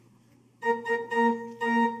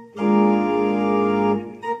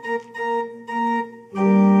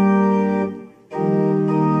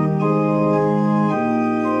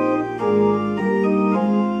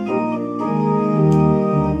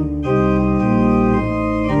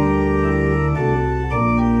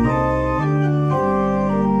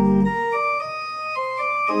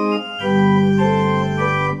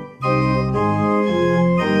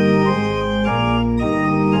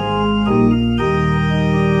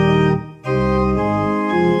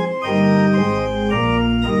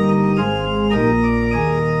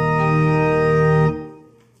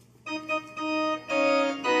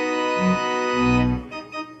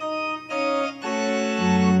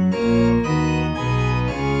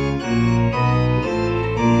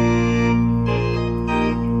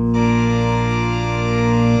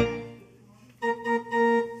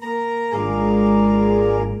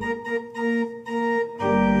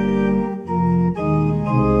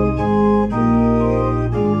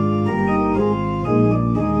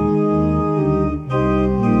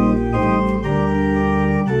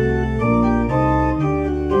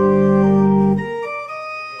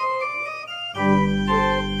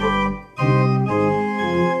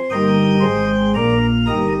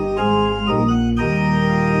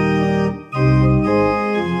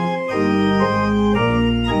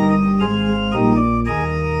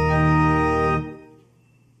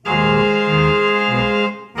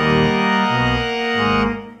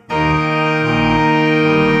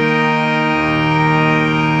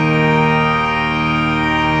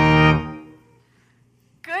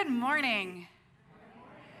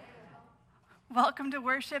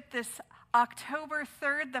this October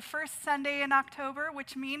 3rd, the first Sunday in October,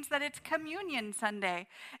 which means that it's Communion Sunday.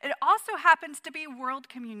 It also happens to be World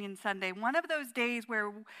Communion Sunday, one of those days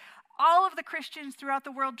where all of the Christians throughout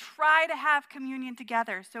the world try to have communion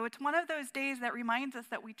together. So it's one of those days that reminds us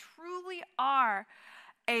that we truly are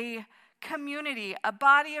a community, a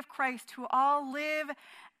body of Christ who all live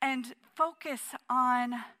and focus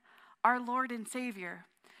on our Lord and Savior.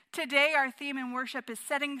 Today, our theme in worship is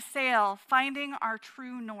Setting Sail, Finding Our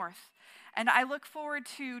True North. And I look forward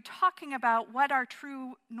to talking about what our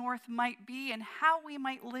true north might be and how we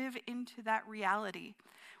might live into that reality.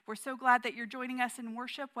 We're so glad that you're joining us in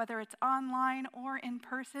worship, whether it's online or in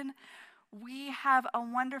person. We have a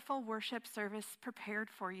wonderful worship service prepared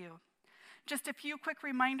for you. Just a few quick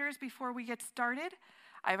reminders before we get started.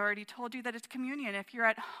 I've already told you that it's communion. If you're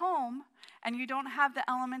at home and you don't have the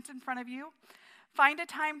elements in front of you, find a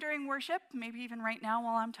time during worship, maybe even right now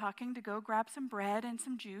while I'm talking, to go grab some bread and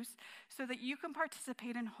some juice so that you can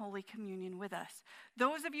participate in Holy Communion with us.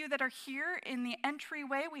 Those of you that are here in the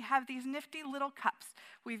entryway, we have these nifty little cups.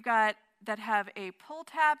 We've got that have a pull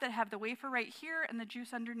tab, that have the wafer right here and the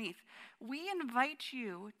juice underneath. We invite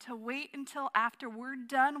you to wait until after we're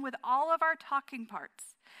done with all of our talking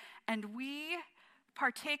parts, and we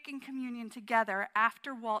partake in communion together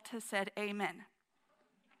after Walt has said amen.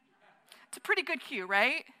 It's a pretty good cue,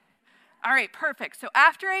 right? All right, perfect. So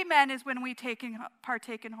after amen is when we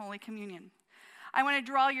partake in Holy Communion. I want to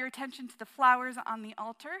draw your attention to the flowers on the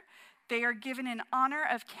altar. They are given in honor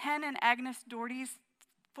of Ken and Agnes Doherty's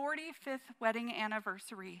 45th wedding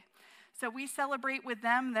anniversary. So we celebrate with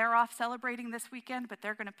them. They're off celebrating this weekend, but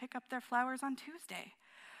they're going to pick up their flowers on Tuesday.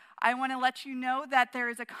 I want to let you know that there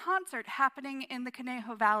is a concert happening in the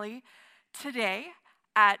Conejo Valley today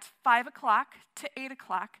at 5 o'clock to 8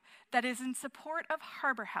 o'clock that is in support of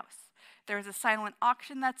Harbor House. There's a silent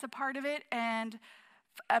auction that's a part of it, and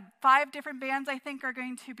 5 different bands, I think, are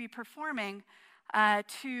going to be performing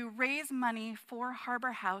to raise money for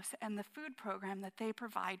Harbor House and the food program that they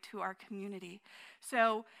provide to our community.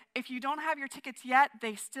 So if you don't have your tickets yet,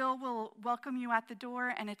 they still will welcome you at the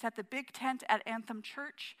door, and it's at the big tent at Anthem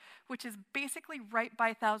Church, which is basically right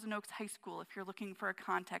by Thousand Oaks High School, if you're looking for a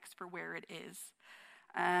context for where it is.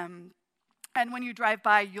 And when you drive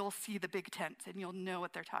by, you'll see the big tent, and you'll know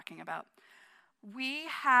what they're talking about. We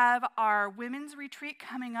have our women's retreat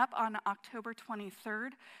coming up on October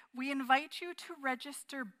 23rd. We invite you to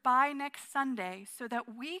register by next Sunday so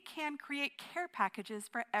that we can create care packages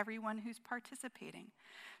for everyone who's participating.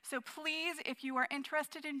 So please, if you are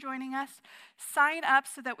interested in joining us, sign up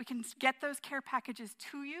so that we can get those care packages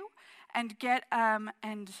to you and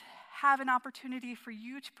and have an opportunity for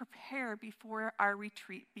you to prepare before our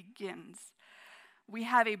retreat begins. We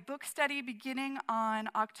have a book study beginning on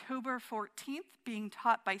October 14th, being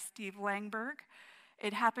taught by Steve Langberg.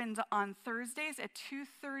 It happens on Thursdays at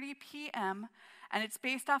 2:30 p.m., and it's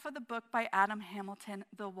based off of the book by Adam Hamilton,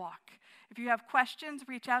 The Walk. If you have questions,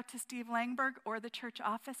 reach out to Steve Langberg or the church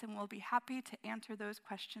office, and we'll be happy to answer those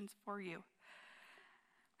questions for you.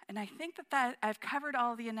 And I think that I've covered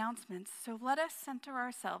all the announcements, so let us center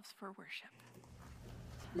ourselves for worship.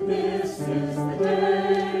 This is the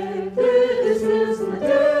day, this is the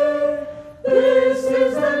day, this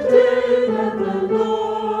is the day that the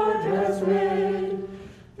Lord has made.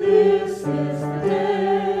 This is the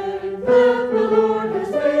day that the Lord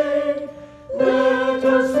has made. Let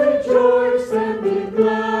us rejoice and be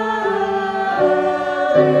glad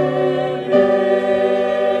in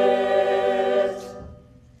it.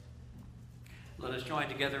 Let us join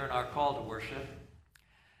together in our call to worship.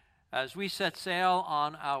 As we set sail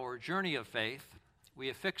on our journey of faith, we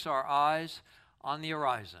affix our eyes on the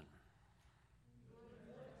horizon.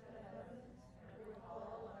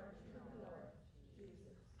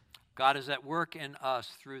 God is at work in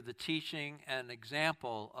us through the teaching and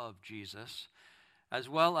example of Jesus, as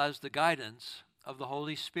well as the guidance of the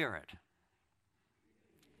Holy Spirit.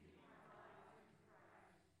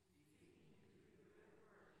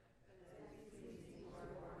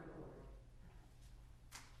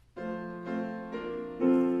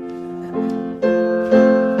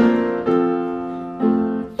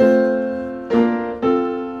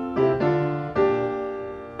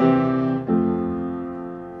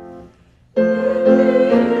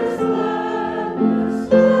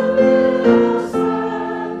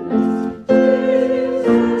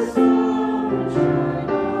 Jesus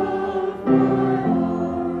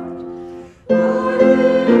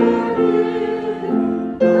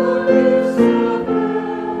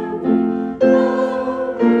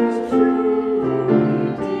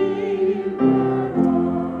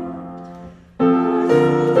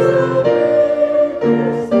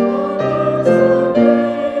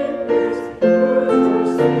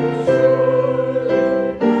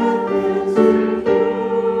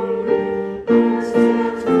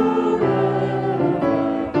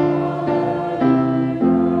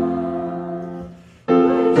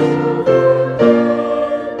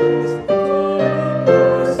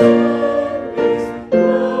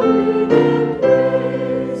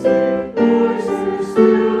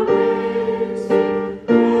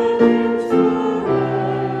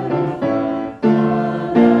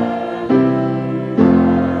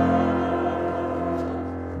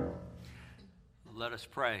Let us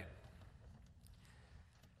pray.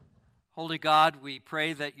 Holy God, we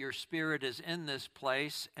pray that your Spirit is in this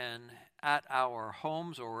place and at our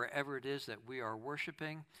homes or wherever it is that we are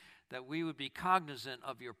worshiping, that we would be cognizant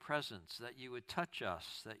of your presence, that you would touch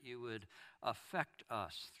us, that you would affect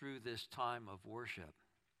us through this time of worship.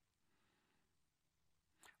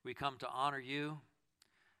 We come to honor you.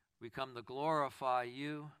 We come to glorify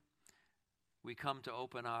you. We come to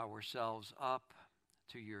open ourselves up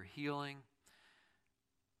to your healing,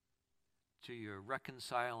 to your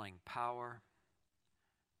reconciling power,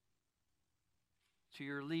 to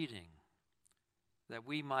your leading, that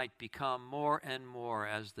we might become more and more,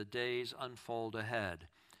 as the days unfold ahead,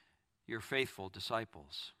 your faithful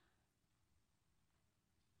disciples.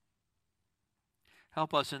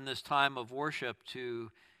 Help us in this time of worship to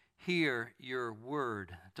hear your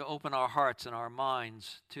word, to open our hearts and our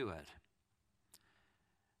minds to it.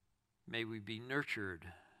 May we be nurtured.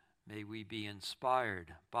 May we be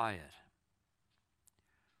inspired by it.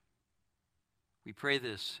 We pray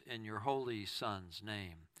this in your holy Son's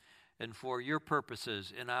name and for your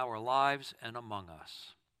purposes in our lives and among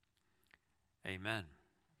us. Amen.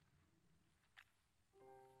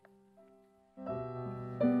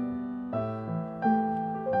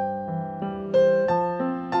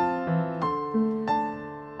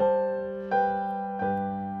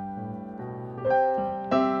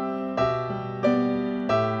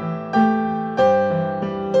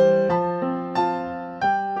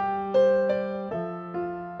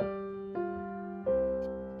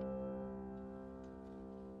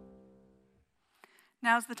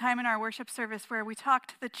 Now's the time in our worship service where we talk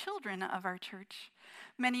to the children of our church.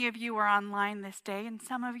 Many of you are online this day, and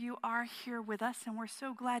some of you are here with us, and we're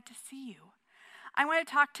so glad to see you. I want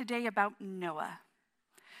to talk today about Noah.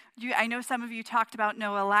 I know some of you talked about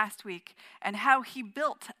Noah last week and how he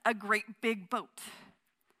built a great big boat.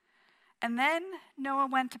 And then Noah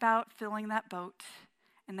went about filling that boat,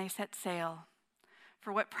 and they set sail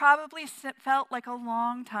for what probably felt like a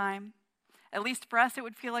long time. At least for us, it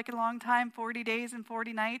would feel like a long time, 40 days and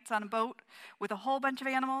 40 nights on a boat with a whole bunch of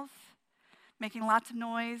animals, making lots of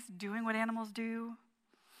noise, doing what animals do.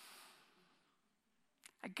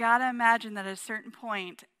 I gotta imagine that at a certain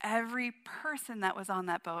point, every person that was on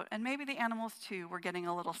that boat, and maybe the animals too, were getting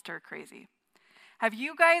a little stir crazy. Have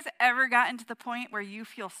you guys ever gotten to the point where you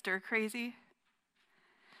feel stir crazy?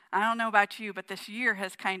 I don't know about you, but this year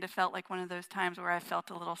has kind of felt like one of those times where I felt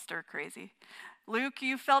a little stir crazy. Luke,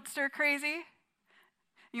 you felt stir crazy?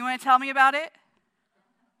 You want to tell me about it?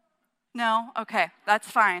 No? Okay, that's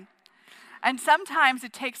fine. And sometimes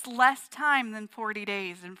it takes less time than 40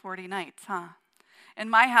 days and 40 nights, huh? In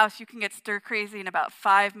my house, you can get stir crazy in about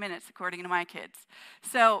 5 minutes, according to my kids.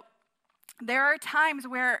 So there are times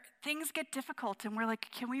where things get difficult and we're like,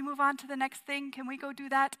 can we move on to the next thing? Can we go do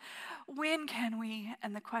that? When can we?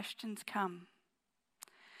 And the questions come.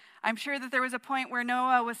 I'm sure that there was a point where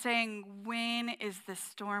Noah was saying, when is this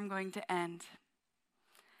storm going to end?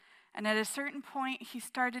 And at a certain point, he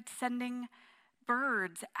started sending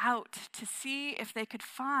birds out to see if they could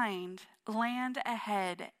find land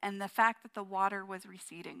ahead and the fact that the water was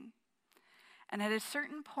receding. And at a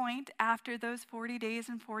certain point, after those 40 days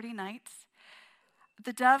and 40 nights,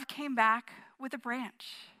 the dove came back with a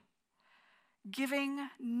branch, giving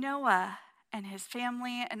Noah and his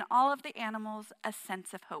family and all of the animals a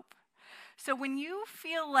sense of hope. So when you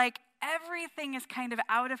feel like everything is kind of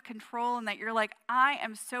out of control and that you're like, I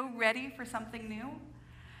am so ready for something new,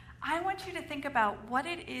 I want you to think about what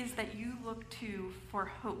it is that you look to for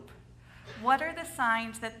hope. What are the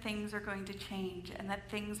signs that things are going to change and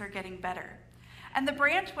that things are getting better? And the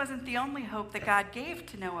branch wasn't the only hope that God gave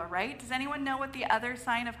to Noah, right? Does anyone know what the other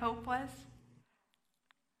sign of hope was?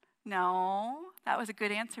 No, that was a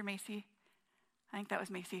good answer, Macy. I think that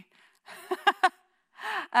was Macy.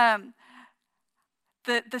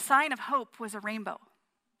 The sign of hope was a rainbow.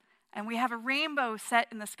 And we have a rainbow set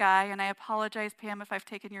in the sky, and I apologize, Pam, if I've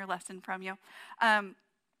taken your lesson from you.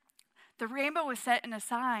 The rainbow was set in a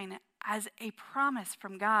sign as a promise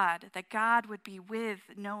from God that God would be with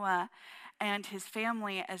Noah and his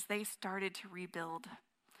family as they started to rebuild.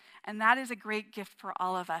 And that is a great gift for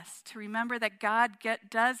all of us, to remember that God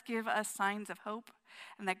does give us signs of hope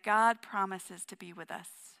and that God promises to be with us.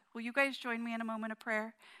 Will you guys join me in a moment of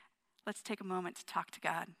prayer? Let's take a moment to talk to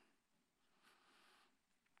God.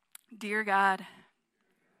 Dear God,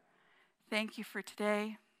 thank you for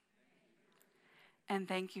today and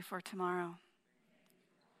thank you for tomorrow.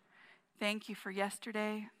 Thank you for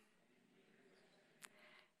yesterday.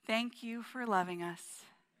 Thank you for loving us.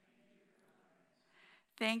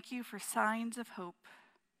 Thank you for signs of hope.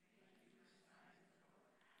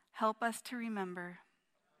 Help us to remember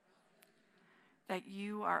that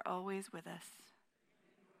you are always with us.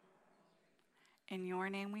 In your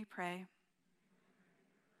name we pray.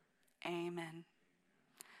 Amen.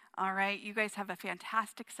 All right, you guys have a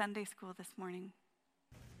fantastic Sunday school this morning.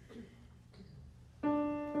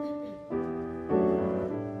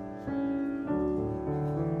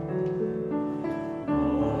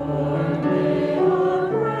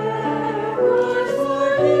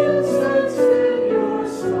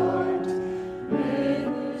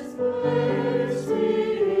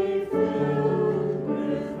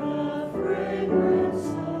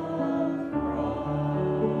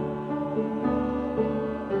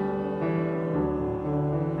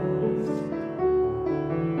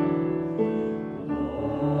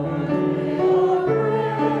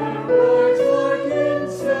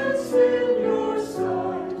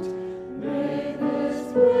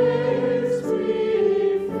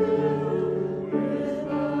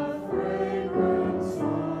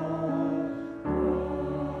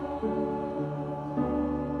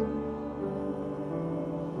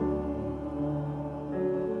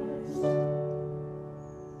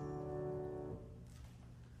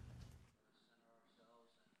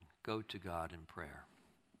 Go to God in prayer.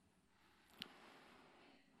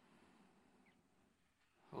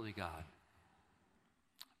 Holy God,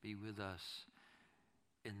 be with us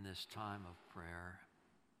in this time of prayer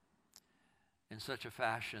in such a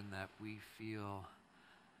fashion that we feel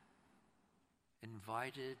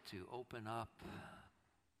invited to open up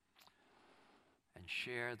and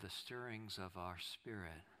share the stirrings of our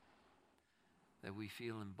spirit, that we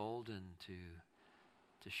feel emboldened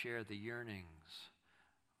to share the yearnings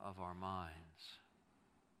of our minds.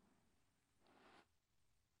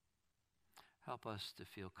 Help us to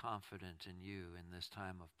feel confident in you in this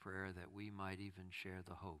time of prayer, that we might even share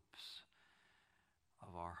the hopes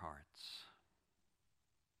of our hearts.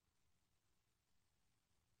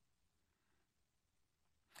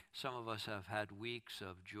 Some of us have had weeks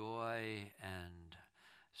of joy and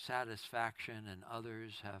satisfaction, and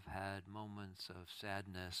others have had moments of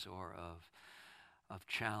sadness or of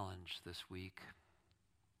challenge this week.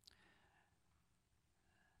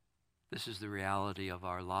 This is the reality of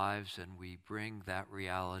our lives, and we bring that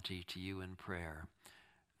reality to you in prayer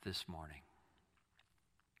this morning.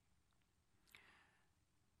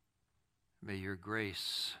 May your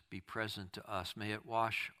grace be present to us. May it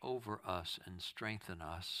wash over us and strengthen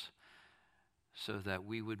us, so that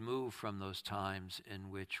we would move from those times in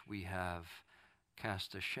which we have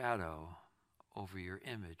cast a shadow over your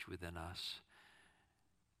image within us,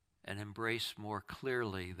 and embrace more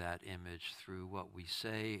clearly that image through what we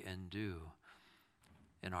say and do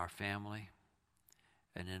in our family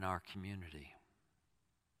and in our community.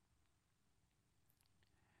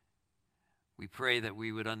 We pray that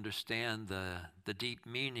we would understand the deep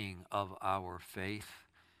meaning of our faith,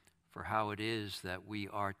 for how it is that we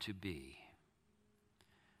are to be,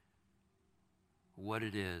 what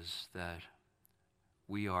it is that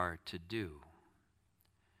we are to do,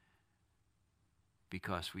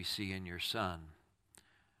 because we see in your Son,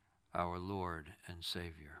 our Lord and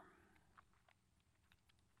Savior.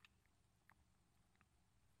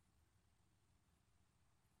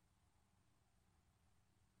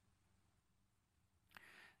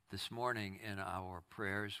 This morning in our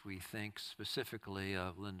prayers, we think specifically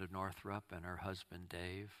of Linda Northrup and her husband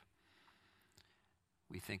Dave.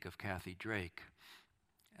 We think of Kathy Drake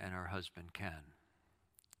and her husband Ken.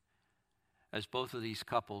 As both of these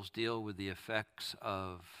couples deal with the effects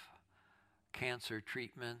of cancer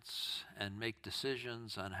treatments and make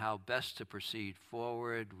decisions on how best to proceed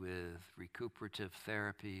forward with recuperative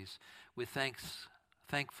therapies, with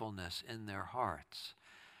thankfulness in their hearts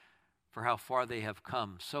for how far they have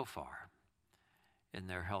come so far in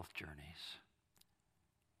their health journeys.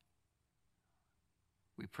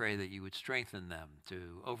 We pray that you would strengthen them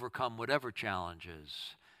to overcome whatever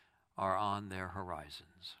challenges are on their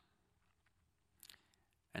horizons.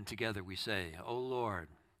 And together we say, O Lord,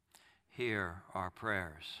 hear our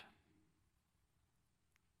prayers.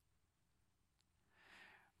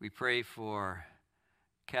 We pray for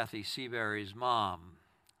Kathy Seabury's mom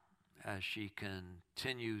as she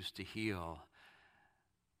continues to heal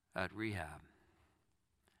at rehab.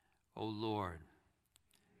 O Lord,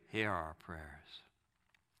 hear our prayers.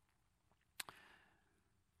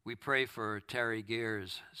 We pray for Terry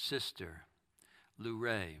Gear's sister, Lou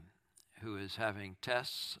Ray, who is having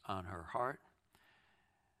tests on her heart,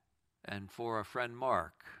 and for a friend,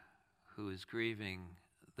 Mark, who is grieving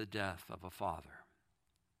the death of a father.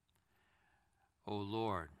 O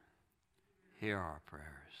Lord, hear our prayers.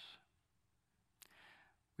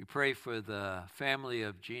 We pray for the family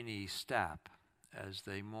of Jeannie Stapp as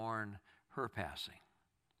they mourn her passing.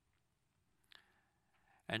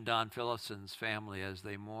 and Don Philipson's family as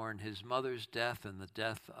they mourn his mother's death and the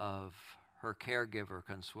death of her caregiver,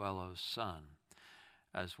 Consuelo's son,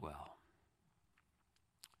 as well.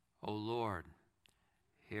 O Lord,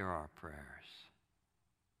 hear our prayers.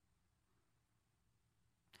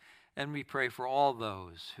 And we pray for all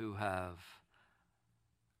those who have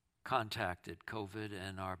contacted COVID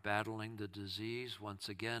and are battling the disease. Once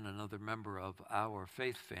again, another member of our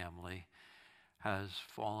faith family has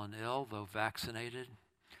fallen ill, though vaccinated.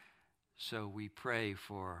 So we pray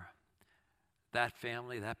for that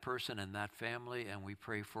family, that person and that family, and we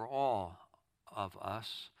pray for all of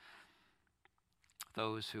us,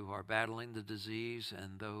 those who are battling the disease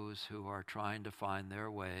and those who are trying to find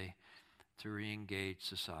their way to re-engage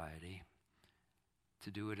society,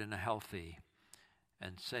 to do it in a healthy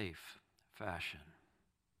and safe fashion.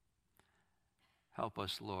 Help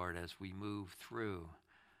us, Lord, as we move through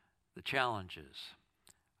the challenges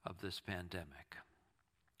of this pandemic.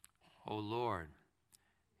 O Lord,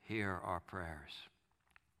 hear our prayers.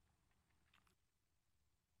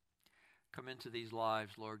 Come into these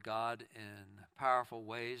lives, Lord God, in powerful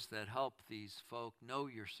ways that help these folk know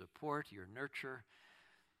your support, your nurture,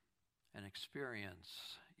 and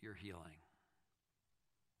experience your healing.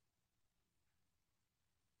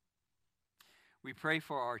 We pray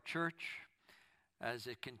for our church as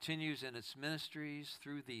it continues in its ministries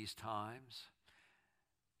through these times.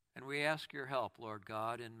 And we ask your help, Lord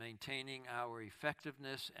God, in maintaining our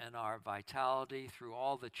effectiveness and our vitality through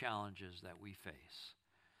all the challenges that we face.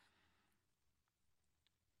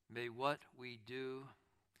 May what we do,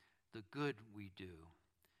 the good we do,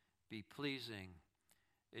 be pleasing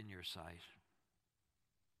in your sight.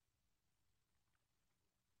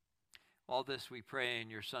 All this we pray in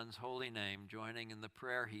your Son's holy name, joining in the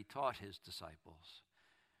prayer he taught his disciples.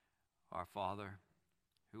 Our Father,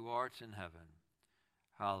 who art in heaven,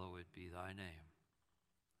 hallowed be thy name.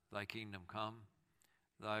 Thy kingdom come,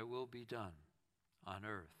 thy will be done, on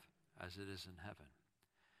earth as it is in heaven.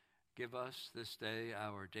 Give us this day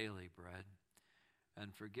our daily bread,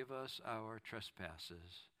 and forgive us our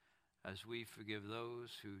trespasses, as we forgive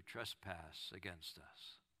those who trespass against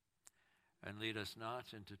us. And lead us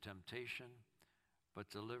not into temptation, but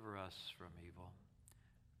deliver us from evil.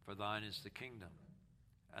 For thine is the kingdom,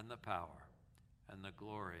 and the power, and the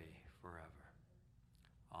glory forever.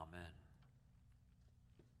 Amen.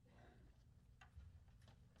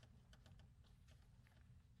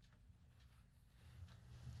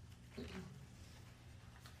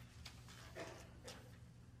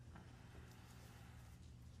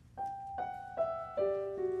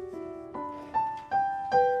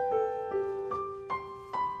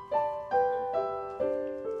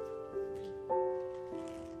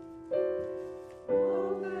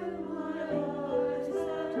 Open my eyes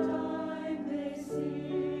that I may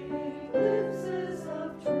see.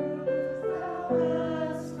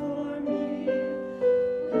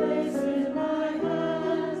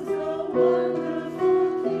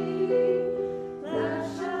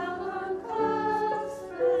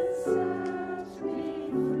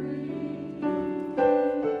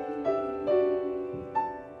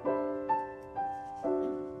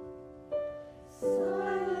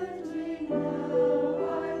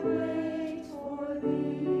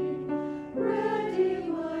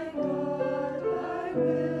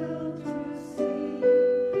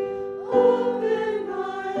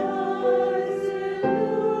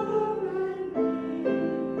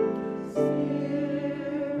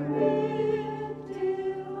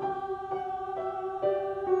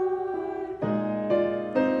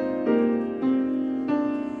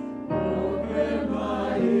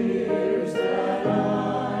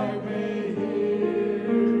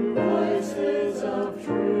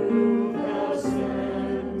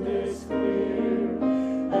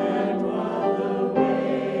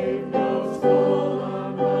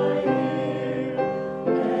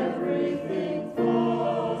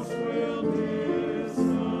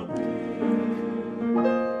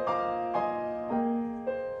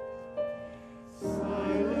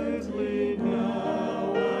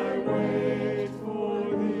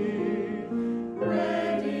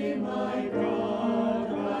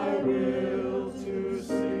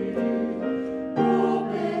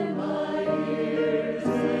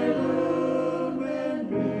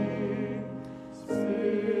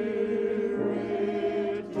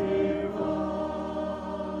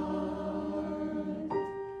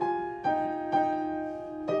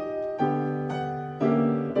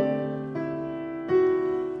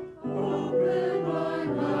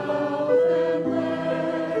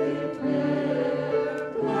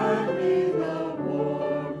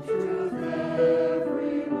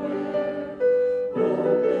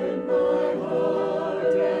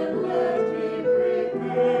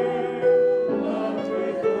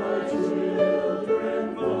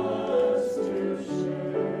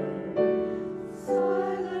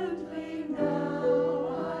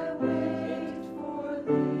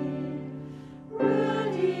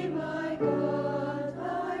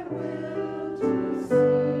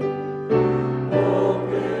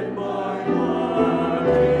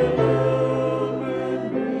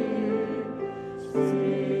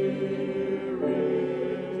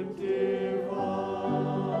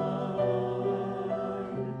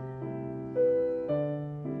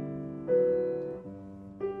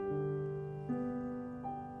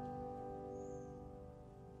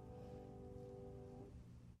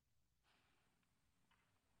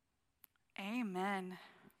 Amen.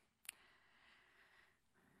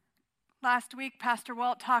 Last week, Pastor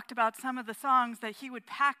Walt talked about some of the songs that he would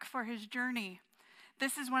pack for his journey.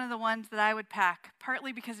 This is one of the ones that I would pack,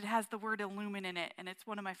 partly because it has the word illumine in it, and it's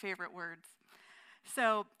one of my favorite words.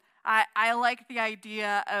 So I like the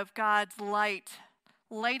idea of God's light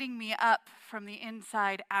lighting me up from the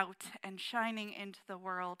inside out and shining into the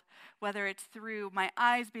world, whether it's through my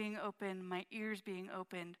eyes being opened, my ears being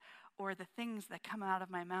opened, or the things that come out of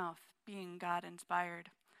my mouth being God-inspired.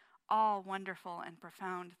 All wonderful and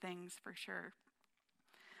profound things for sure.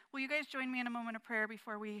 Will you guys join me in a moment of prayer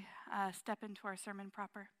before we step into our sermon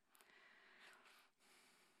proper?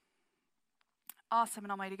 Awesome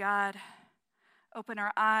and almighty God, open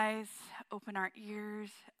our eyes, open our ears,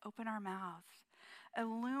 open our mouths.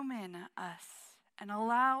 Illumine us and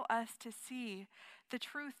allow us to see the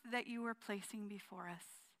truth that you are placing before us.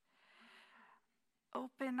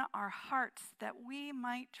 Open our hearts that we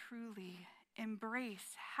might truly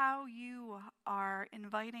embrace how you are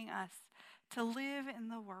inviting us to live in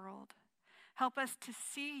the world. Help us to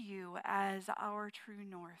see you as our true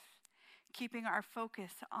north, keeping our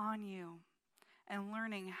focus on you and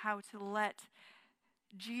learning how to let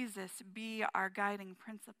Jesus be our guiding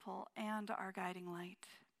principle and our guiding light.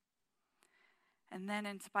 And then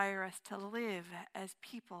inspire us to live as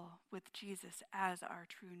people with Jesus as our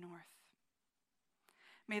true north.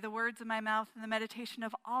 May the words of my mouth and the meditation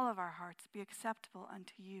of all of our hearts be acceptable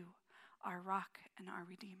unto you, our rock and our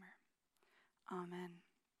Redeemer. Amen.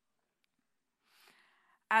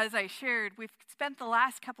 As I shared, we've spent the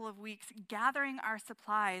last couple of weeks gathering our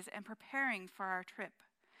supplies and preparing for our trip.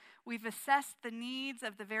 We've assessed the needs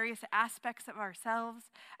of the various aspects of ourselves,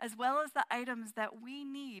 as well as the items that we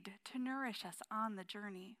need to nourish us on the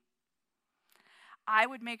journey. I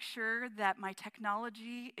would make sure that my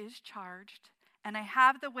technology is charged, and I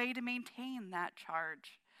have the way to maintain that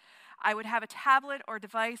charge. I would have a tablet or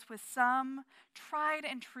device with some tried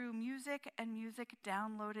and true music and movies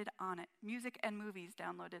downloaded on it. Music and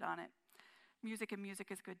music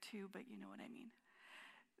is good too, but you know what I mean.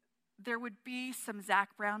 There would be some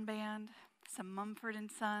Zac Brown Band, some Mumford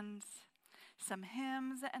 & Sons, some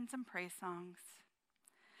hymns, and some praise songs.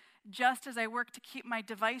 Just as I work to keep my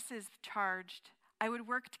devices charged, I would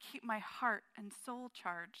work to keep my heart and soul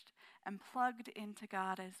charged and plugged into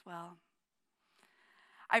God as well.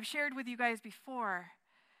 I've shared with you guys before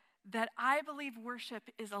that I believe worship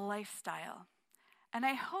is a lifestyle. And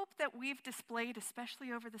I hope that we've displayed,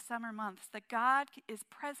 especially over the summer months, that God is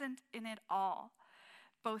present in it all,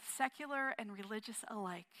 both secular and religious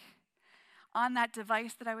alike. On that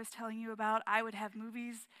device that I was telling you about, I would have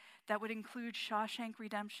movies that would include Shawshank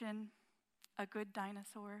Redemption, A Good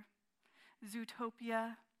Dinosaur,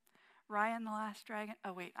 Zootopia, Raya and the Last Dragon.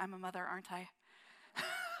 Oh wait, I'm a mother, aren't I?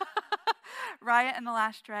 Raya and the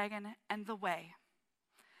Last Dragon, and The Way.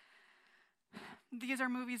 These are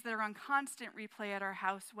movies that are on constant replay at our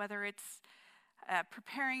house, whether it's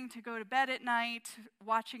preparing to go to bed at night,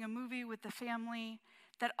 watching a movie with the family,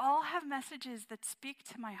 that all have messages that speak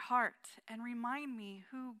to my heart and remind me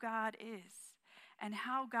who God is and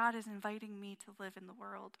how God is inviting me to live in the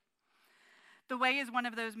world. The Way is one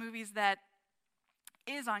of those movies that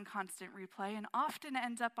is on constant replay and often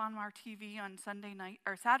ends up on our TV on Sunday night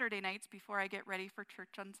or Saturday nights before I get ready for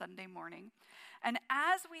church on Sunday morning. And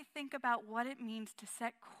as we think about what it means to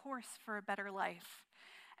set course for a better life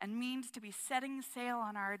and means to be setting sail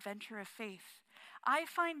on our adventure of faith, I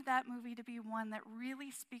find that movie to be one that really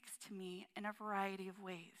speaks to me in a variety of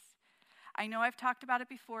ways. I know I've talked about it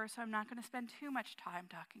before, so I'm not going to spend too much time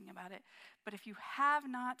talking about it. But if you have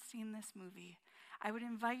not seen this movie, I would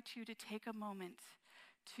invite you to take a moment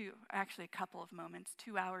a couple of moments,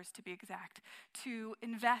 2 hours to be exact, to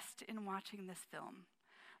invest in watching this film.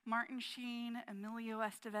 Martin Sheen, Emilio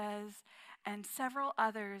Estevez, and several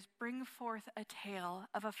others bring forth a tale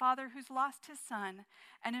of a father who's lost his son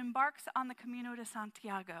and embarks on the Camino de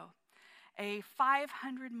Santiago, a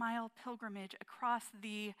 500-mile pilgrimage across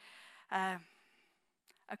the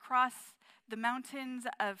mountains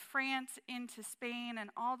of France into Spain and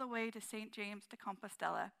all the way to St. James de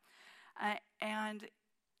Compostela. And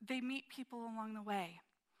they meet people along the way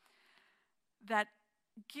that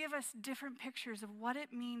give us different pictures of what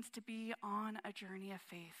it means to be on a journey of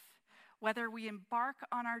faith. Whether we embark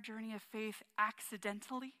on our journey of faith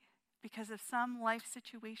accidentally because of some life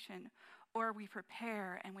situation, or we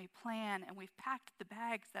prepare and we plan and we've packed the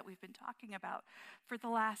bags that we've been talking about for the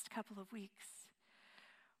last couple of weeks.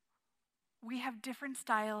 We have different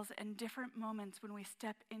styles and different moments when we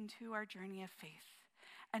step into our journey of faith.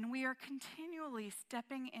 And we are continually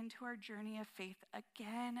stepping into our journey of faith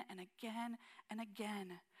again and again and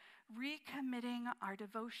again, recommitting our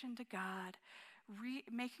devotion to God,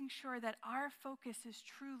 making sure that our focus is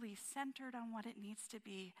truly centered on what it needs to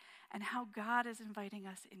be and how God is inviting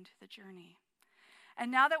us into the journey.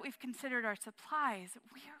 And now that we've considered our supplies,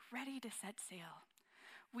 we are ready to set sail.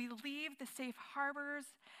 We leave the safe harbors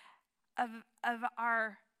of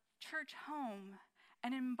our church home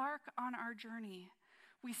and embark on our journey.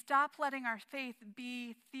 We stop letting our faith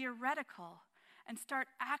be theoretical and start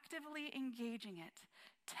actively engaging it,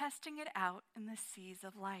 testing it out in the seas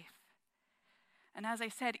of life. And as I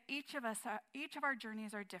said, each of our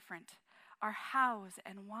journeys are different, our hows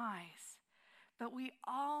and whys, but we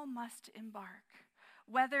all must embark.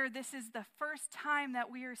 Whether this is the first time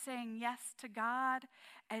that we are saying yes to God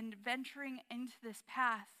and venturing into this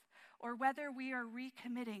path, or whether we are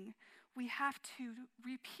recommitting, we have to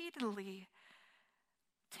repeatedly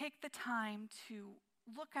take the time to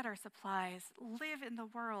look at our supplies, live in the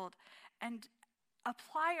world, and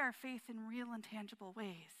apply our faith in real and tangible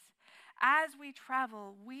ways. As we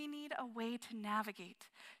travel, we need a way to navigate,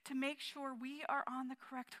 to make sure we are on the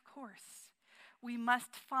correct course. We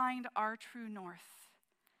must find our true north.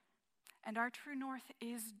 And our true north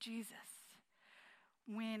is Jesus.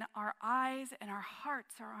 When our eyes and our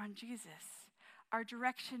hearts are on Jesus, our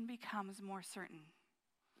direction becomes more certain.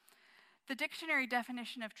 The dictionary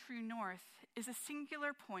definition of true north is a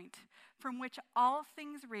singular point from which all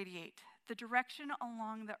things radiate, the direction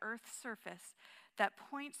along the Earth's surface that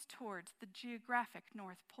points towards the geographic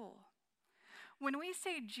North Pole. When we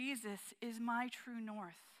say Jesus is my true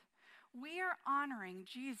north, we are honoring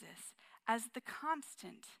Jesus as the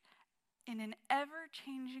constant in an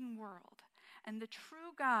ever-changing world and the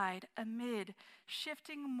true guide amid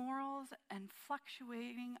shifting morals and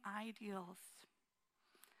fluctuating ideals.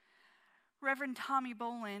 Reverend Tommy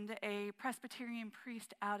Boland, a Presbyterian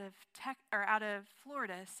priest out of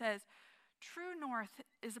Florida, says, "True north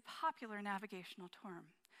is a popular navigational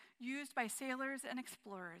term used by sailors and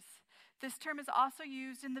explorers. This term is also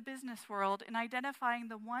used in the business world in identifying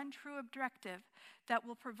the one true objective that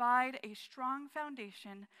will provide a strong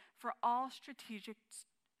foundation for all strategic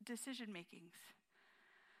decision makings.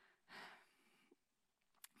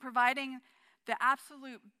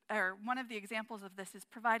 One of the examples of this is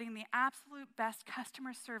providing the absolute best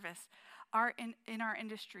customer service in our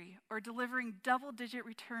industry, or delivering double-digit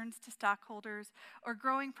returns to stockholders, or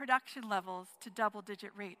growing production levels to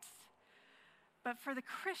double-digit rates. But for the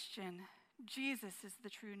Christian, Jesus is the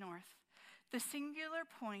true north, the singular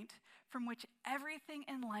point from which everything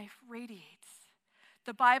in life radiates.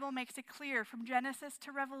 The Bible makes it clear from Genesis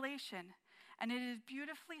to Revelation, and it is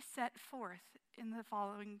beautifully set forth in the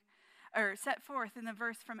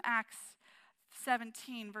verse from Acts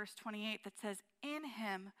 17, verse 28, that says, "In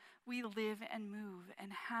him we live and move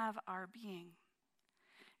and have our being."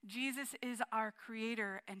 Jesus is our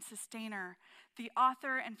creator and sustainer, the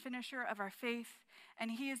author and finisher of our faith,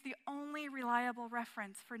 and he is the only reliable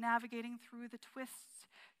reference for navigating through the twists,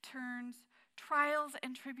 turns, trials,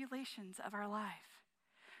 and tribulations of our life.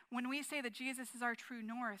 When we say that Jesus is our true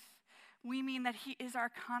north, we mean that he is our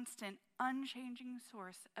constant, unchanging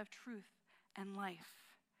source of truth and life.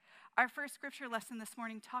 Our first scripture lesson this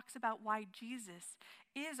morning talks about why Jesus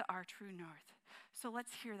is our true north. So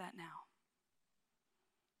let's hear that now.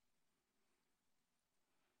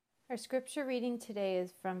 Our scripture reading today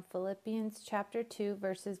is from Philippians chapter 2,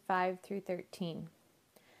 verses 5 through 13.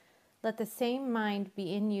 "Let the same mind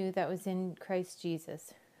be in you that was in Christ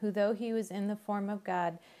Jesus, who though he was in the form of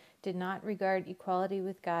God, did not regard equality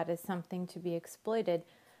with God as something to be exploited,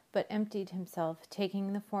 but emptied himself,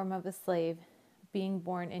 taking the form of a slave, being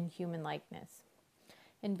born in human likeness.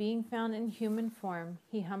 And being found in human form,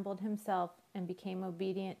 he humbled himself and became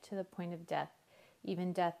obedient to the point of death,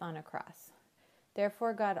 even death on a cross.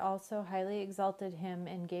 Therefore God also highly exalted him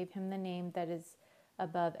and gave him the name that is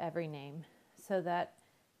above every name, so that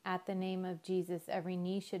at the name of Jesus every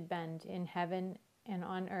knee should bend in heaven and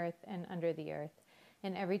on earth and under the earth,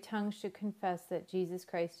 and every tongue should confess that Jesus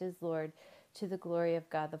Christ is Lord, to the glory of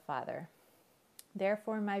God the Father.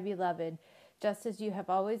 Therefore, my beloved, just as you have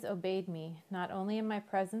always obeyed me, not only in my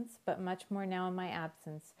presence, but much more now in my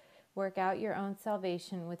absence, work out your own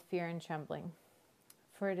salvation with fear and trembling.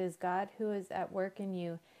 For it is God who is at work in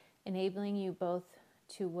you, enabling you both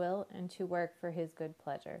to will and to work for his good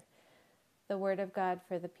pleasure." The word of God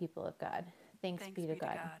for the people of God. Thanks be to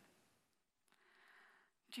God.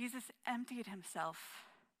 Jesus emptied himself,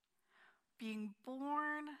 being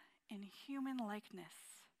born in human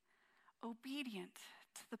likeness, obedient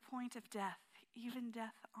to the point of death, even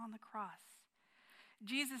death on the cross.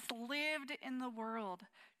 Jesus lived in the world,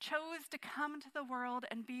 chose to come to the world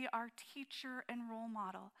and be our teacher and role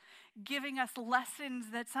model, giving us lessons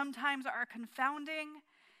that sometimes are confounding,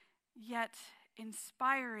 yet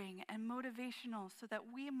inspiring and motivational so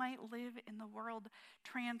that we might live in the world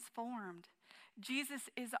transformed. Jesus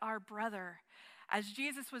is our brother. As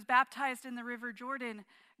Jesus was baptized in the River Jordan,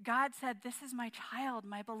 God said, "This is my child,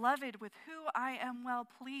 my beloved, with who I am well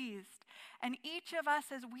pleased." And each of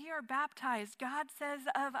us, as we are baptized, God says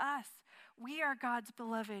of us, we are God's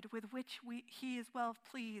beloved, with which he is well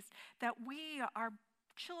pleased, that we are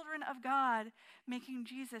children of God, making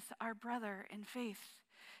Jesus our brother in faith.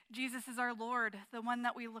 Jesus is our Lord, the one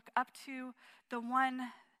that we look up to, the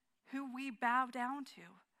one who we bow down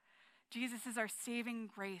to. Jesus is our saving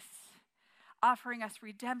grace, offering us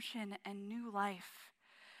redemption and new life.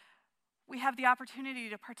 We have the opportunity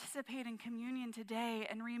to participate in communion today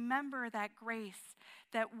and remember that grace,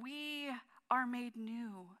 that we are made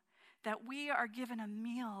new, that we are given a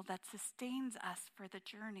meal that sustains us for the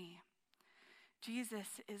journey.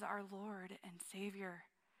 Jesus is our Lord and Savior.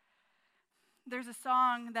 There's a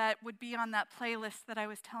song that would be on that playlist that I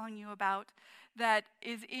was telling you about that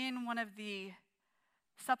is in one of the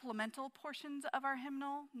supplemental portions of our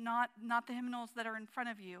hymnal, not the hymnals that are in front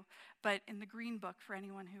of you, but in the green book for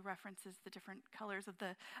anyone who references the different colors of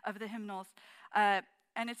the hymnals. And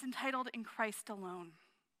it's entitled "In Christ Alone."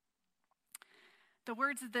 The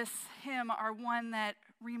words of this hymn are one that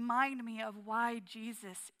remind me of why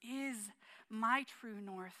Jesus is my true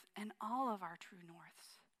north and all of our true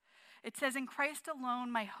norths. It says, "In Christ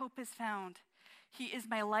alone my hope is found. He is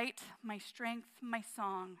my light, my strength, my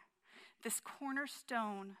song. This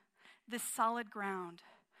cornerstone, this solid ground,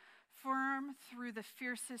 firm through the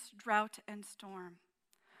fiercest drought and storm.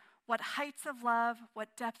 What heights of love,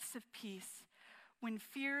 what depths of peace, when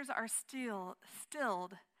fears are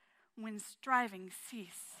stilled, when strivings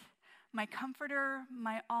cease. My comforter,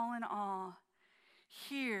 my all in all,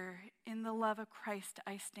 here in the love of Christ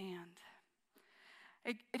I stand."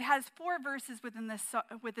 It has 4 verses within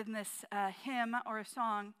this hymn or a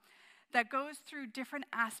song that goes through different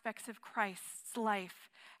aspects of Christ's life,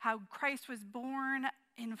 how Christ was born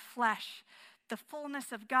in flesh, the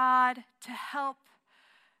fullness of God to help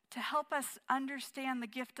us understand the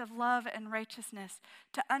gift of love and righteousness,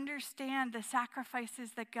 to understand the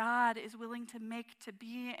sacrifices that God is willing to make to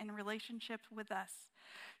be in relationship with us,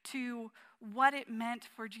 to what it meant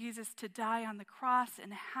for Jesus to die on the cross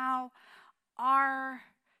and how our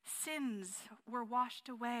sins were washed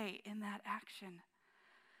away in that action.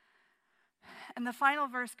 And the final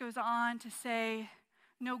verse goes on to say,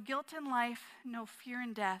 "No guilt in life, no fear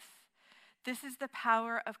in death. This is the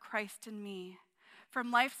power of Christ in me.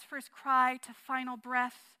 From life's first cry to final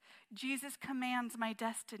breath, Jesus commands my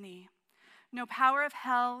destiny. No power of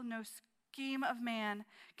hell, no scheme of man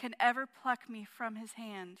can ever pluck me from his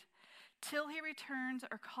hand. Till he returns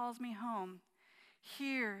or calls me home,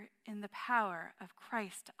 here in the power of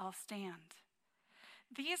Christ I'll stand."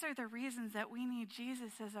 These are the reasons that we need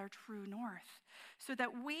Jesus as our true north, so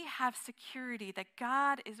that we have security that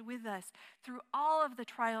God is with us through all of the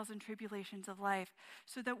trials and tribulations of life,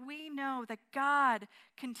 so that we know that God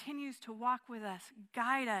continues to walk with us,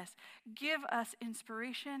 guide us, give us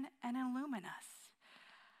inspiration, and illumine us.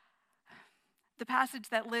 The passage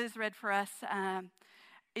that Liz read for us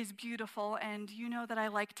is beautiful, and you know that I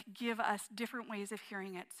like to give us different ways of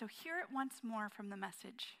hearing it. So hear it once more from the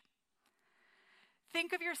message.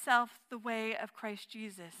 Think of yourself the way of Christ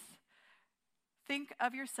Jesus. Think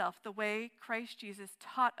of yourself the way Christ Jesus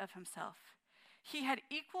taught of himself. He had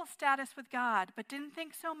equal status with God, but didn't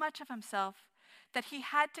think so much of himself that he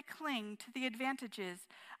had to cling to the advantages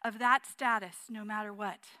of that status no matter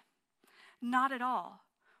what. Not at all.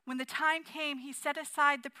 When the time came, he set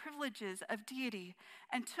aside the privileges of deity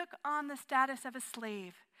and took on the status of a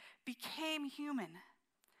slave, became human.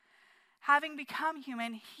 Having become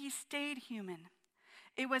human, he stayed human.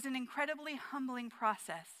 It was an incredibly humbling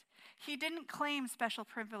process. He didn't claim special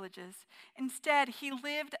privileges. Instead, he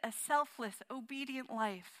lived a selfless, obedient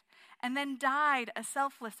life and then died a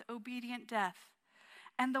selfless, obedient death.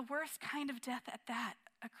 And the worst kind of death at that,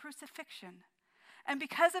 a crucifixion. And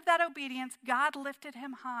because of that obedience, God lifted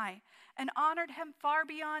him high and honored him far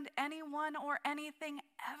beyond anyone or anything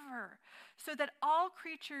ever, so that all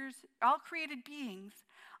created beings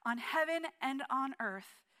on heaven and on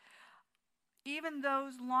earth, even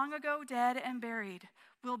those long ago dead and buried,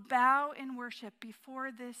 will bow in worship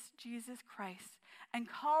before this Jesus Christ and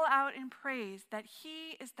call out in praise that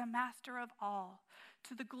he is the master of all,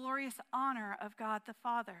 to the glorious honor of God the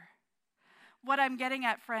Father. What I'm getting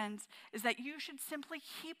at, friends, is that you should simply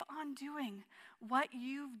keep on doing what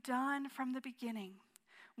you've done from the beginning.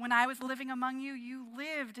 When I was living among you, you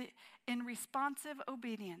lived in responsive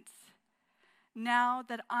obedience. Now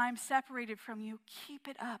that I'm separated from you, keep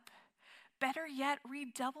it up. Better yet,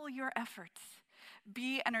 redouble your efforts.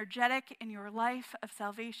 Be energetic in your life of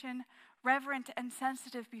salvation, reverent and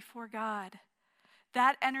sensitive before God.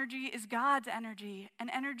 That energy is God's energy, an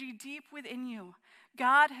energy deep within you.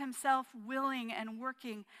 God himself willing and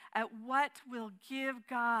working at what will give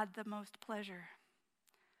God the most pleasure.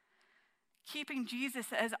 Keeping Jesus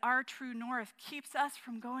as our true north keeps us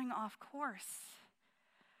from going off course.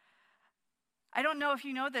 I don't know if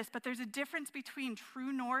you know this, but there's a difference between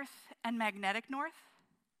true north and magnetic north.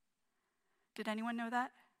 Did anyone know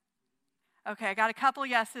that? Okay, I got a couple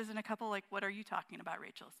yeses and a couple like, what are you talking about,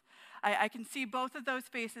 Rachel's? I can see both of those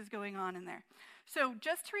faces going on in there. So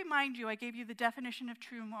just to remind you, I gave you the definition of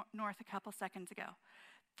true north a couple seconds ago.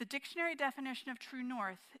 The dictionary definition of true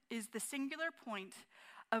north is the singular point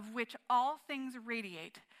of which all things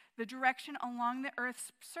radiate, the direction along the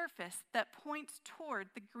Earth's surface that points toward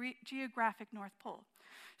the geographic North Pole.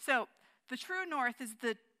 So the true north is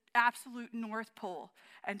the absolute North Pole,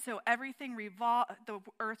 and so everything the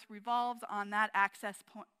Earth revolves on that axis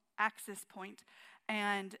point,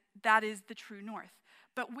 and that is the true north.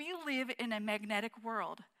 But we live in a magnetic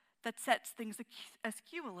world that sets things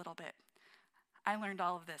askew a little bit. I learned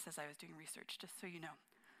all of this as I was doing research, just so you know.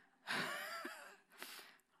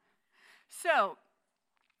 So,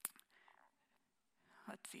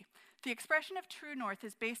 let's see. The expression of true north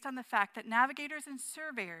is based on the fact that navigators and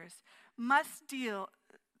surveyors must deal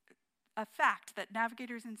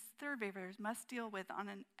with on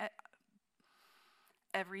an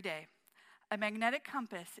every day. A magnetic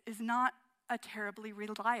compass is not a terribly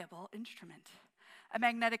reliable instrument. A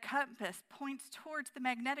magnetic compass points towards the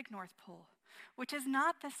magnetic North Pole, which is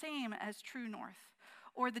not the same as true north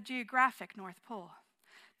or the geographic North Pole.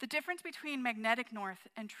 The difference between magnetic north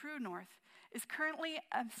and true north is currently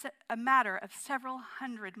a matter of several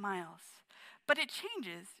hundred miles. But it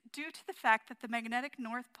changes due to the fact that the magnetic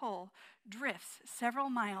North Pole drifts several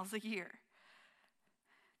miles a year.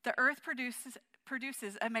 The Earth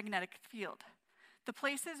produces a magnetic field. The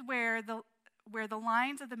places where the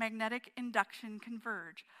lines of the magnetic induction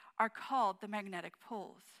converge are called the magnetic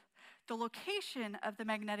poles. The location of the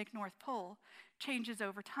magnetic North Pole changes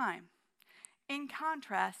over time. In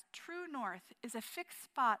contrast, true north is a fixed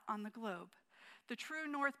spot on the globe. The true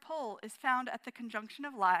North Pole is found at the conjunction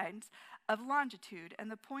of lines of longitude and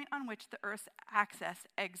the point on which the Earth's axis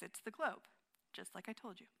exits the globe, just like I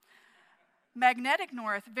told you. Magnetic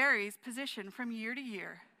north varies position from year to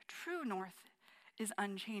year. True north is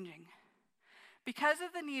unchanging. Because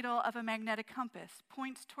of the needle of a magnetic compass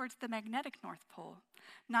points towards the magnetic North Pole,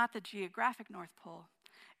 not the geographic North Pole,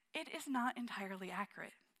 it is not entirely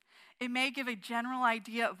accurate. It may give a general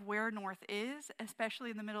idea of where north is, especially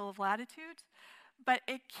in the middle of latitudes, but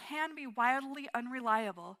it can be wildly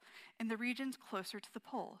unreliable in the regions closer to the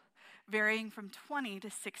pole, varying from 20 to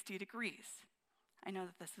 60 degrees. I know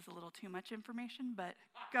that this is a little too much information, but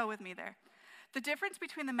go with me there. The difference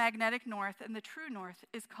between the magnetic north and the true north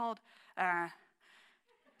is called, adding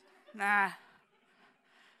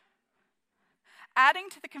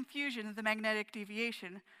to the confusion of the magnetic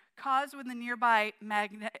deviation caused when the nearby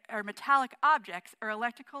metallic objects or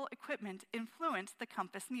electrical equipment influence the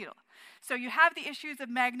compass needle. So you have the issues of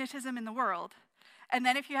magnetism in the world, and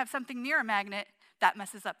then if you have something near a magnet, that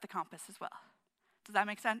messes up the compass as well. Does that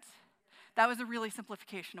make sense? That was a really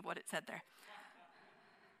simplification of what it said there.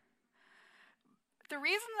 The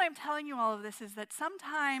reason that I'm telling you all of this is that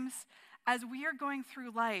sometimes as we are going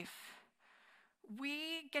through life,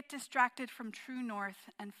 we get distracted from true north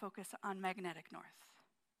and focus on magnetic north.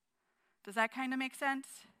 Does that kind of make sense?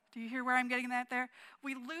 Do you hear where I'm getting that there?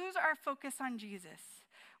 We lose our focus on Jesus.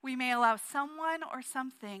 We may allow someone or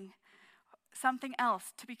something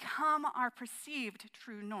else to become our perceived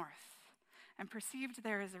true north. And perceived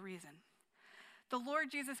there is a reason. The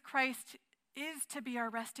Lord Jesus Christ is to be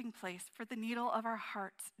our resting place for the needle of our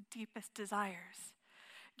heart's deepest desires.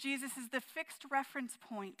 Jesus is the fixed reference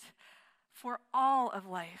point for all of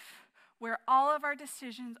life, where all of our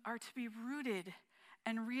decisions are to be rooted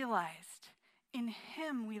and realized. In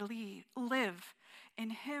him we live, in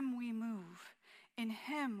him we move, in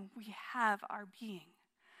him we have our being.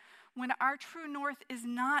 When our true north is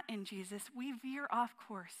not in Jesus, we veer off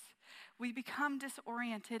course. We become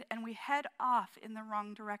disoriented and we head off in the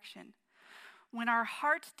wrong direction. When our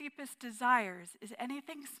heart's deepest desires is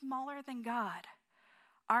anything smaller than God,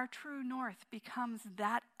 our true north becomes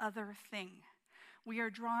that other thing. We are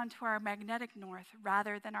drawn to our magnetic north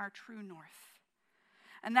rather than our true north.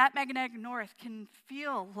 And that magnetic north can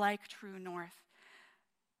feel like true north.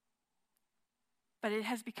 but it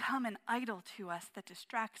has become an idol to us that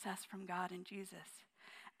distracts us from God and Jesus.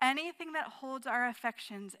 Anything that holds our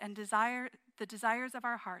affections and the desires of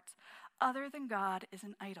our hearts other than God is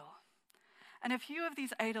an idol. And a few of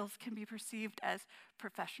these idols can be perceived as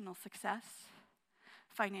professional success,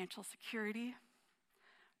 financial security,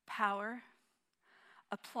 power,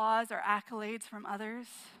 applause or accolades from others,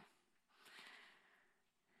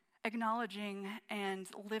 acknowledging and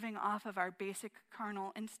living off of our basic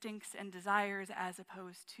carnal instincts and desires as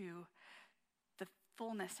opposed to the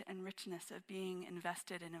fullness and richness of being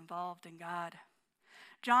invested and involved in God.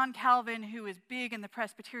 John Calvin, who is big in the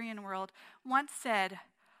Presbyterian world, once said,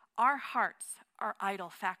 "Our hearts are idol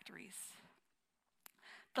factories."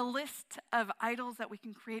 The list of idols that we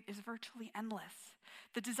can create is virtually endless.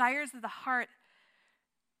 The desires of the heart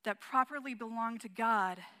that properly belong to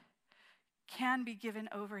God can be given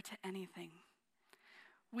over to anything.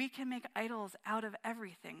 We can make idols out of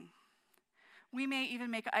everything. We may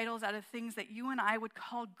even make idols out of things that you and I would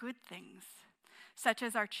call good things, such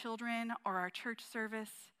as our children or our church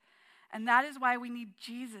service. And that is why we need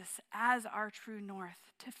Jesus as our true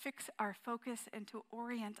north, to fix our focus and to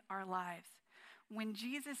orient our lives. When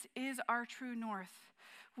Jesus is our true north,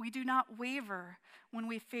 we do not waver when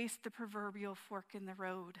we face the proverbial fork in the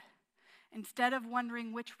road. Instead of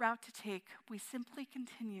wondering which route to take, we simply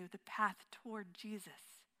continue the path toward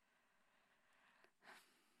Jesus.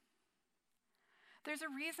 There's a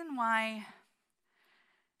reason where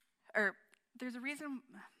am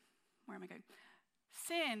I going?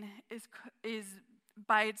 Sin is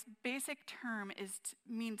by its basic term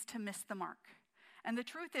means to miss the mark. And the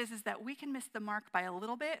truth is that we can miss the mark by a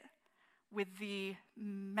little bit with the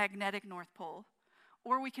magnetic North Pole,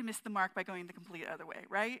 or we can miss the mark by going the complete other way,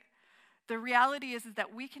 right? The reality is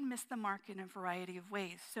that we can miss the mark in a variety of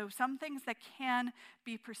ways. So some things that can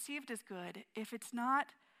be perceived as good, if it's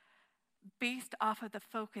not based off of the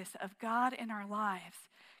focus of God in our lives,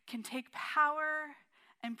 can take power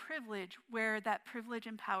and privilege where that privilege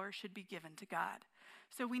and power should be given to God.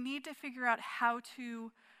 So we need to figure out how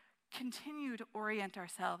to continue to orient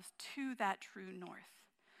ourselves to that true north.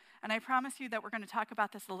 And I promise you that we're going to talk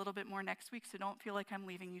about this a little bit more next week, so don't feel like I'm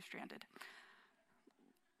leaving you stranded.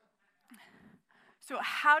 So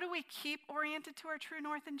how do we keep oriented to our true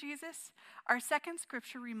north in Jesus? Our second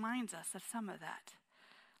scripture reminds us of some of that.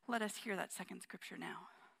 Let us hear that second scripture now.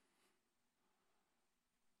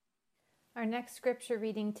 Our next scripture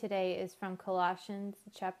reading today is from Colossians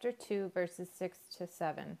chapter 2, verses 6 to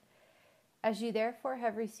 7. As you therefore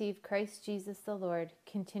have received Christ Jesus the Lord,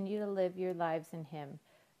 continue to live your lives in him,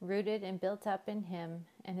 rooted and built up in him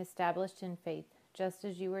and established in faith, just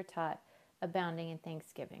as you were taught, abounding in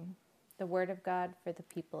thanksgiving. The word of God for the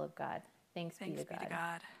people of God. Thanks be to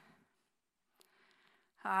God.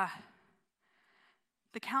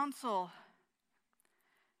 The counsel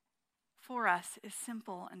for us is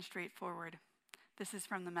simple and straightforward. This is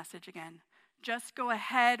from the Message again. Just go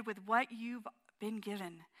ahead with what you've been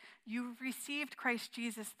given. You've received Christ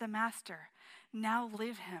Jesus the Master. Now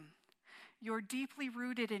live him. You're deeply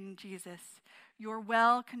rooted in Jesus. You're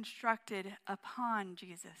well constructed upon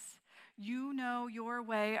Jesus. You know your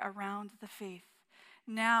way around the faith.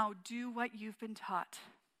 Now do what you've been taught.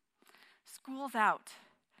 School's out.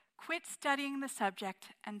 Quit studying the subject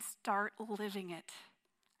and start living it.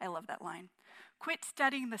 I love that line. Quit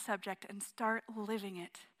studying the subject and start living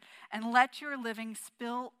it. And let your living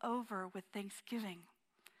spill over with thanksgiving.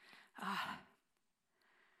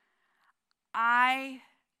 I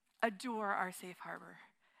adore our safe harbor.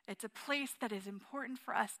 It's a place that is important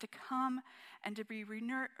for us to come and to be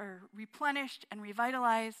replenished and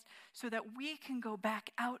revitalized so that we can go back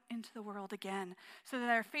out into the world again, so that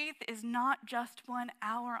our faith is not just 1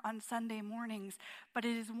 hour on Sunday mornings, but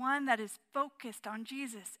it is one that is focused on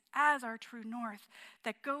Jesus as our true north,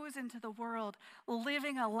 that goes into the world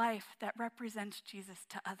living a life that represents Jesus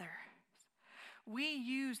to others. We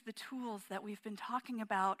use the tools that we've been talking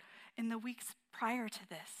about in the weeks prior to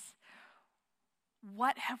this.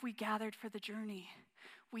 What have we gathered for the journey?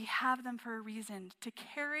 We have them for a reason, to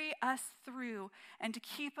carry us through and to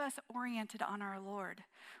keep us oriented on our Lord.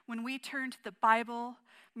 When we turn to the Bible,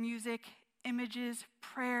 music, images,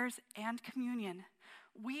 prayers, and communion,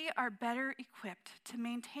 we are better equipped to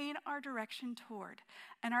maintain our direction toward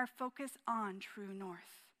and our focus on true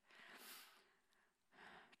north.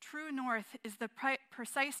 True north is the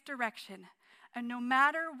precise direction, and no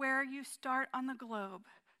matter where you start on the globe,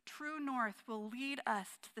 true north will lead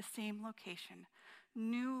us to the same location,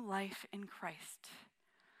 new life in Christ.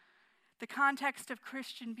 The context of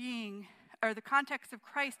Christ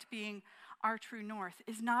being our true north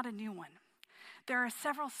is not a new one. There are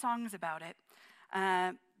several songs about it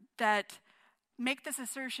that make this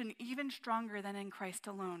assertion even stronger than in Christ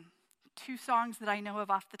alone. 2 songs that I know of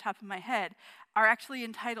off the top of my head are actually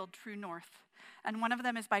entitled True North. And one of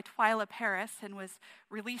them is by Twyla Paris and was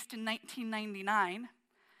released in 1999.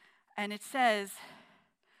 And it says,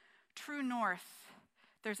 "True North,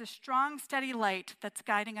 there's a strong, steady light that's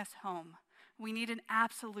guiding us home. We need an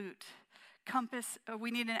absolute compass.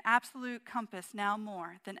 We need an absolute compass now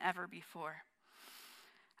more than ever before.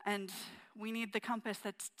 And we need the compass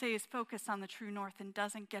that stays focused on the true north and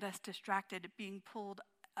doesn't get us distracted, being pulled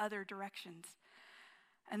other directions."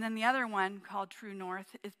 And then the other one, called True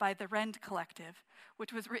North, is by the Rend Collective,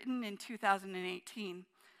 which was written in 2018,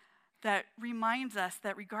 that reminds us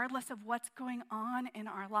that regardless of what's going on in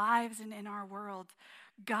our lives and in our world,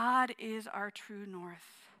 God is our true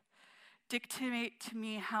north. Dictate to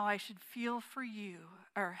me how I should feel for you,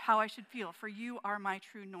 or how I should feel, for you are my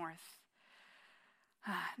true north.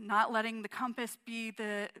 Not letting the compass be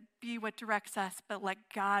what directs us, but let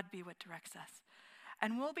God be what directs us.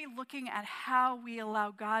 And we'll be looking at how we allow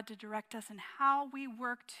God to direct us and how we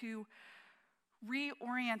work to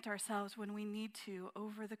reorient ourselves when we need to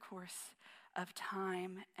over the course of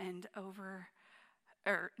time, and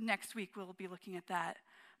next week we'll be looking at that.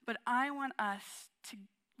 But I want us to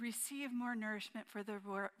receive more nourishment for the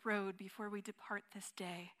road before we depart this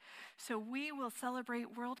day. So we will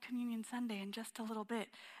celebrate World Communion Sunday in just a little bit.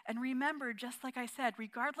 And remember, just like I said,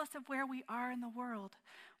 regardless of where we are in the world,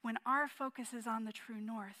 when our focus is on the true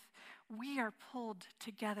north, we are pulled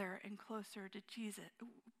together and closer to Jesus,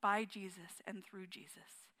 by Jesus and through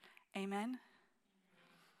Jesus. Amen?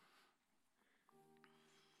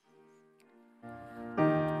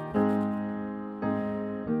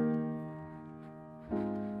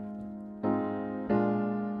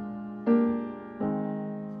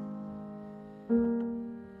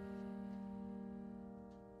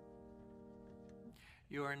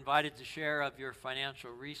 You are invited to share of your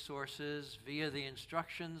financial resources via the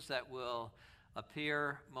instructions that will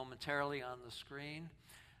appear momentarily on the screen.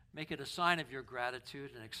 Make it a sign of your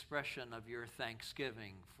gratitude, an expression of your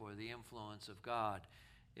thanksgiving for the influence of God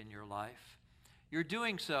in your life. Your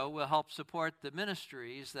doing so will help support the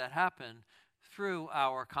ministries that happen through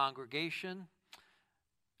our congregation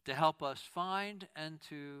to help us find and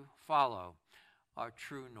to follow our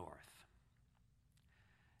true north.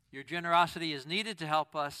 Your generosity is needed to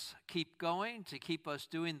help us keep going, to keep us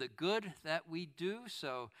doing the good that we do.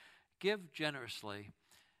 So give generously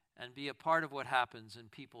and be a part of what happens in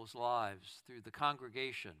people's lives through the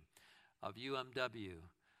congregation of UMCWV.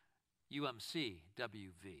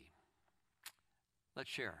 Let's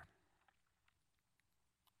share.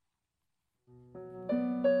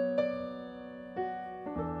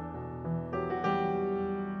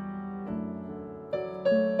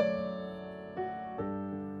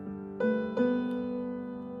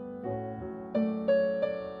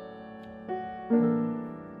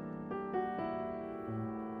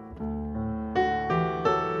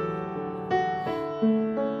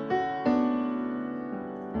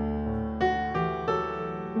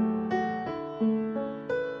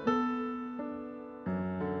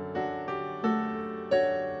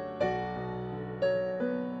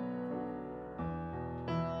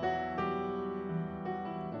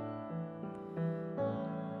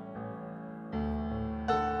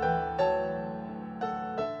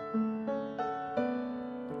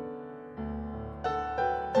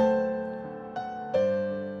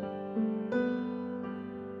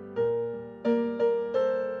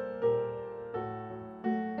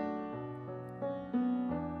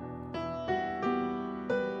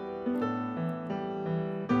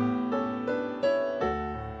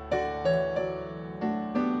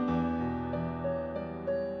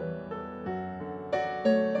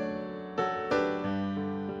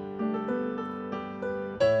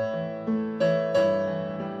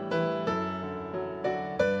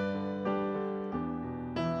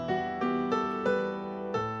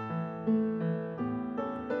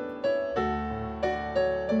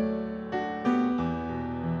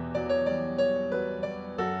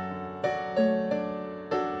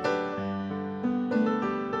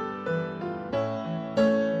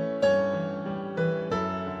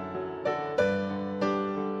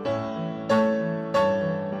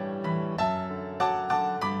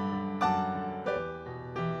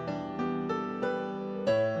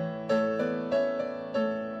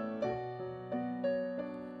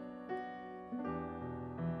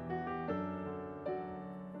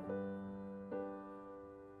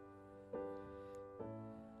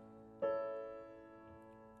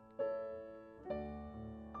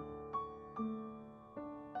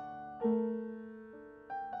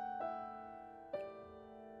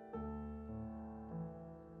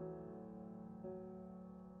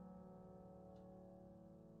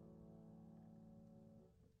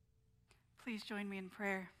 Please join me in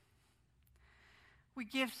prayer. We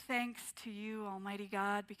give thanks to you, Almighty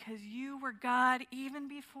God, because you were God even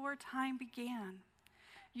before time began.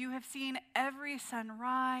 You have seen every sun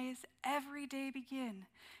rise, every day begin,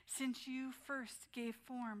 since you first gave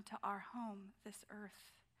form to our home, this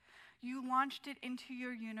earth. You launched it into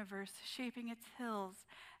your universe, shaping its hills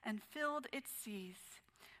and filled its seas.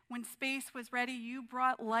 When space was ready, you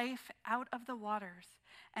brought life out of the waters,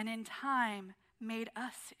 and in time made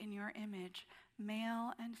us in your image,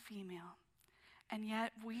 male and female. And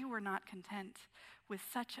yet we were not content with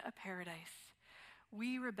such a paradise.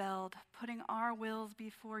 We rebelled, putting our wills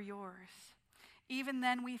before yours. Even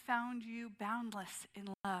then we found you boundless in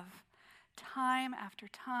love. Time after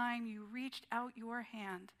time you reached out your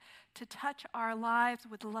hand to touch our lives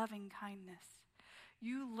with loving kindness.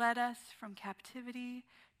 You led us from captivity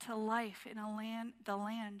to life in the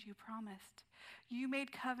land you promised. You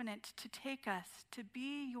made covenant to take us to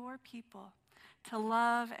be your people, to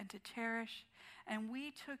love and to cherish, and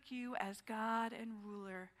we took you as God and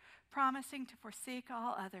ruler, promising to forsake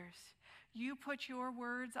all others. You put your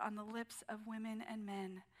words on the lips of women and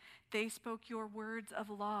men. They spoke your words of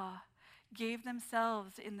law, gave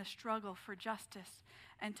themselves in the struggle for justice,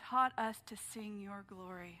 and taught us to sing your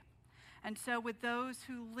glory. And so with those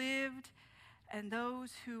who lived and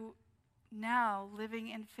those who now living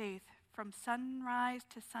in faith, from sunrise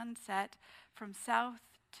to sunset, from south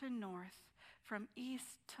to north, from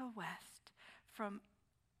east to west, from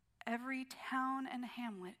every town and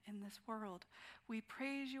hamlet in this world, we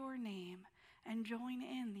praise your name and join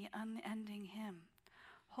in the unending hymn.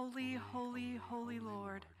 Holy, holy, holy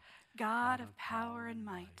Lord, God of power and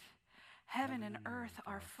might, heaven and earth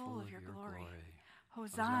are full of your glory.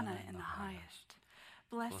 Hosanna in the highest.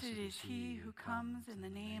 Blessed is he who comes in the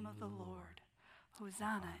name of the Lord.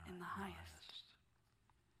 Hosanna in the highest.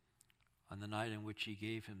 On the night in which he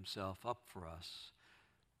gave himself up for us,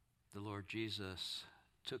 the Lord Jesus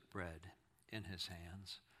took bread in his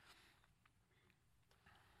hands.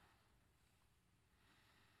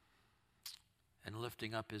 And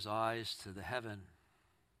lifting up his eyes to the heaven,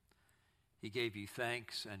 he gave you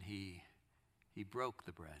thanks, and he broke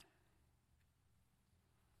the bread.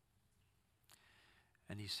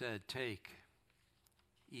 And he said, "Take,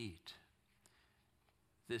 eat.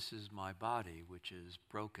 This is my body, which is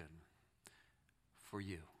broken for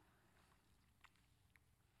you."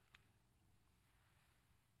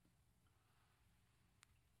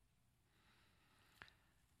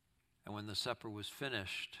 And when the supper was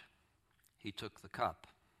finished, he took the cup.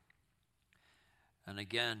 And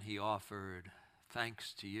again he offered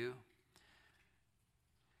thanks to you,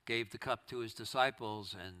 gave the cup to his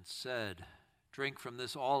disciples, and said, "Drink from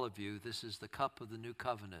this, all of you. This is the cup of the new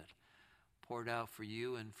covenant, poured out for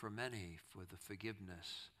you and for many for the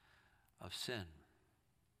forgiveness of sin."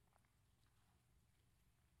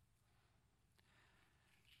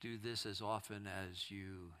 Do this as often as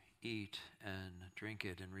you eat and drink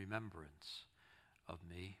it in remembrance of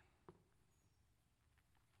me.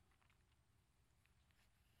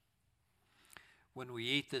 When we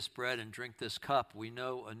eat this bread and drink this cup, we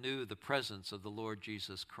know anew the presence of the Lord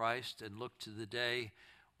Jesus Christ and look to the day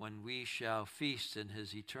when we shall feast in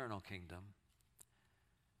his eternal kingdom.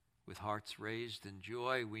 With hearts raised in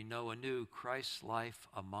joy, we know anew Christ's life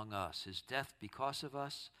among us, his death because of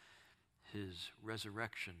us, his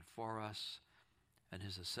resurrection for us, and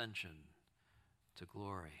his ascension to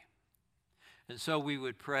glory. And so we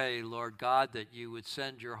would pray, Lord God, that you would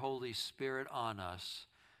send your Holy Spirit on us,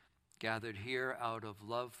 gathered here out of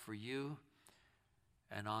love for you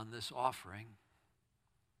and on this offering.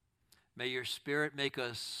 May your Spirit make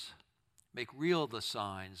real the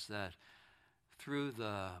signs that through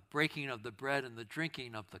the breaking of the bread and the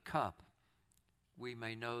drinking of the cup, we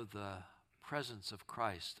may know the presence of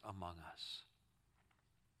Christ among us.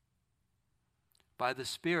 By the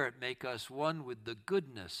Spirit, make us one with the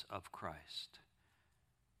goodness of Christ,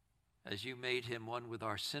 as you made him one with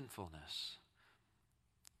our sinfulness,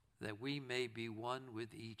 that we may be one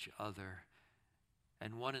with each other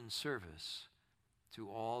and one in service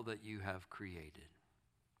to all that you have created.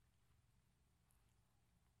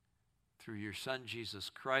 Through your Son,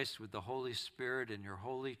 Jesus Christ, with the Holy Spirit and your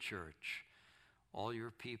holy church, all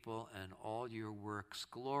your people and all your works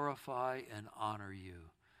glorify and honor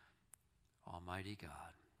you, Almighty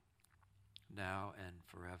God, now and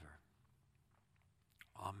forever.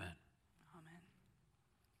 Amen. Amen.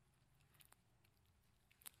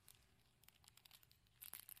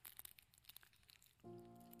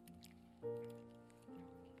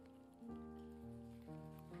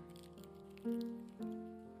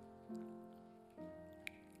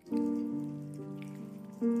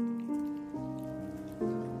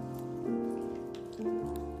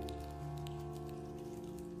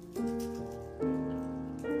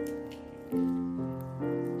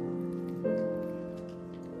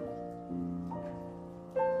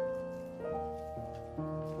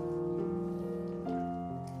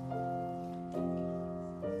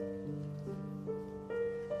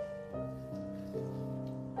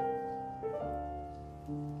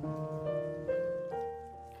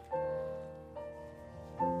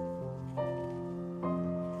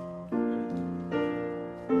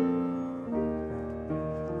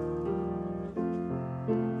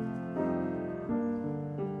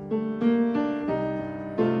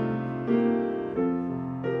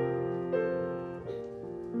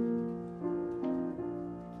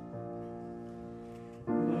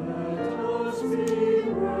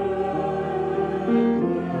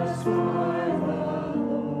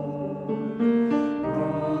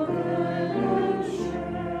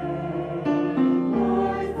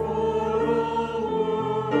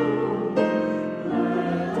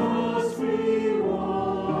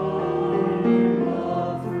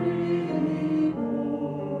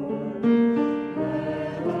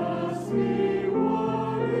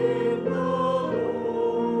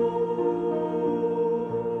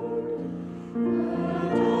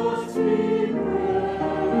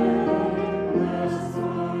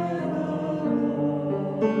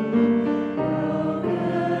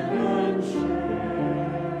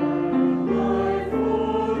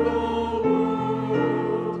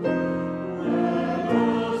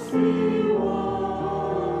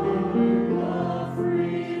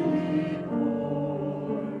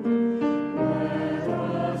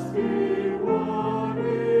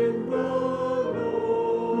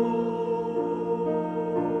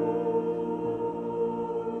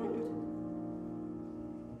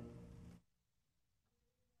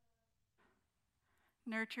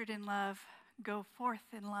 nurtured in love, go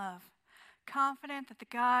forth in love, confident that the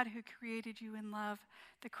God who created you in love,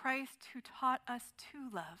 the Christ who taught us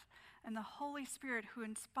to love, and the Holy Spirit who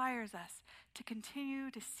inspires us to continue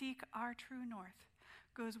to seek our true north,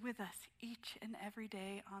 goes with us each and every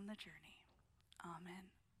day on the journey.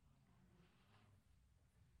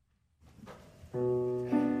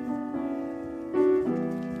 Amen.